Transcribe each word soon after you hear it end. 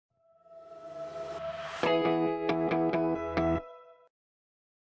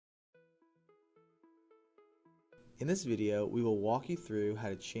In this video, we will walk you through how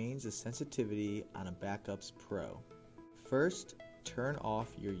to change the sensitivity on a Back-UPS Pro. First, turn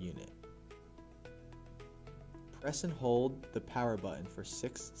off your unit. Press and hold the power button for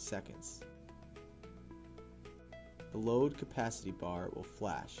 6 seconds. The load capacity bar will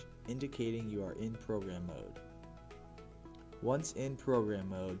flash, indicating you are in program mode. Once in program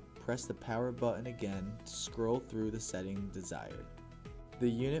mode, press the power button again to scroll through the setting desired. The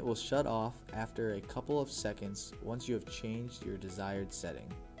unit will shut off after a couple of seconds once you have changed your desired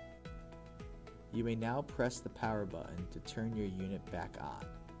setting. You may now press the power button to turn your unit back on.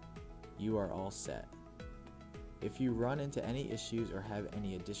 You are all set. If you run into any issues or have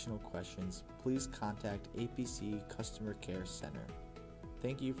any additional questions, please contact APC Customer Care Center.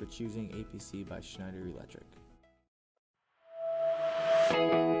 Thank you for choosing APC by Schneider Electric.